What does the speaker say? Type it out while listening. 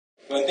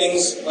When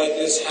things like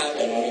this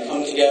happen, when we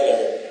come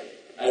together,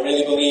 I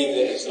really believe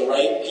that it's the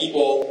right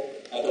people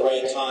at the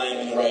right time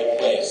in the right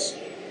place.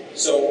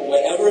 So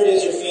whatever it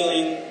is you're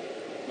feeling,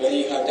 whether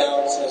you have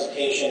doubts,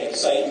 hesitation,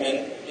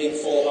 excitement, big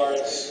full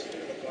hearts,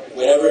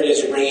 whatever it is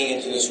you're bringing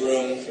into this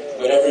room,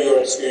 whatever your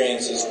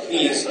experience is,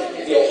 please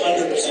feel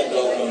 100%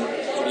 welcome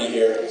to be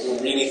here. We're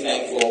really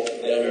thankful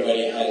that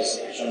everybody has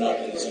shown up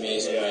in this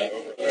amazing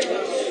way.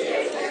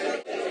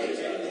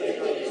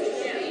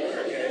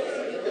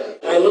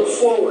 I look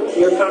forward to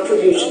your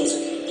contributions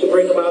to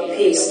bring about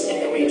peace in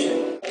the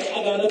region.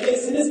 I got a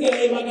place in this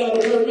game, I got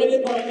a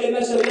permanent park, and I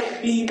shall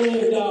not be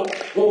moved out.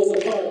 Rosa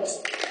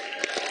Parks.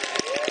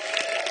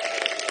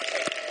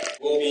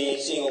 We'll be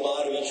seeing a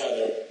lot of each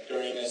other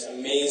during this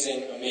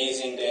amazing,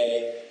 amazing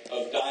day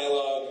of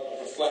dialogue,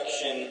 of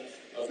reflection,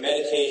 of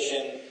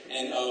meditation,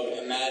 and of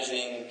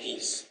imagining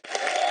peace.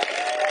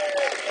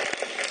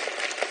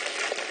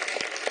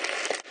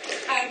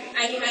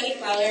 I'm Imani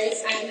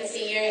Flowers. I'm a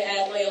senior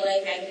at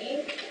Loyola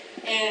Academy,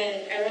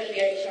 and I wrote a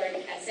very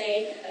short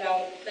essay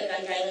about the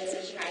gun violence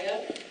in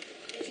Chicago.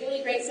 It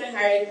truly breaks my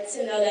heart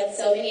to know that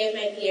so many of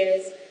my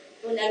peers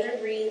will never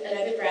breathe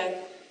another breath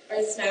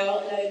or smile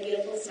another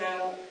beautiful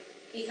smile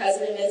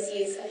because of the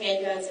misuse of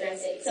handguns in our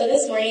city. So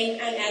this morning,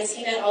 I'm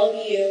asking that all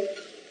of you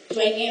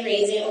join me in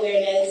raising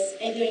awareness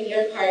and doing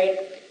your part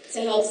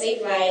to help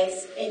save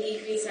lives and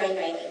decrease gun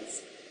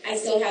violence. I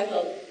still have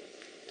hope.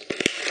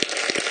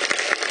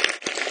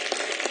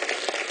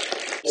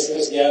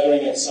 This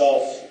gathering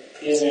itself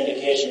is an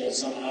indication that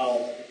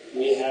somehow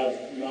we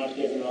have not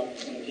given up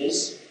on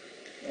peace,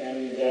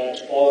 and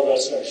that all of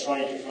us are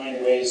trying to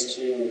find ways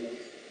to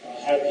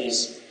have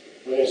peace,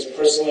 whether it's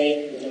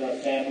personally, within our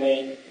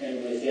family,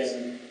 and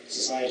within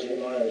society at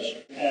large.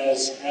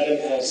 As Adam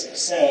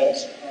has said,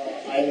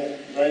 I'm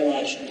very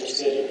much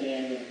interested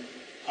in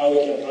how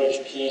we can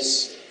approach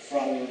peace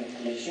from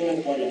the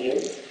human point of view,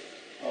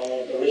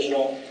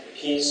 original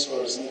peace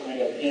or some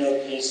kind of inner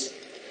peace,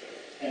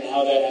 and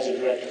how that has a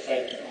direct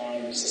effect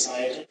on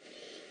society.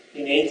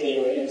 Innately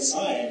or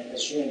inside,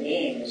 as human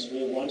beings,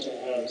 we want to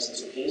have a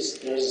sense of peace.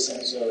 There is a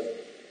sense of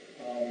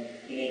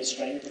innate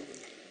strength.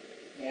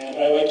 And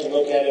I like to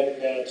look at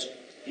it that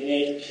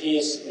innate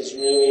peace is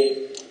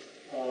really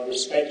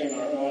respecting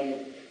our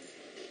own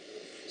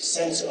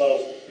sense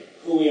of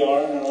who we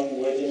are and our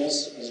own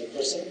worthiness as a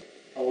person,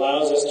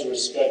 allows us to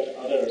respect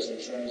others in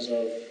terms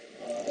of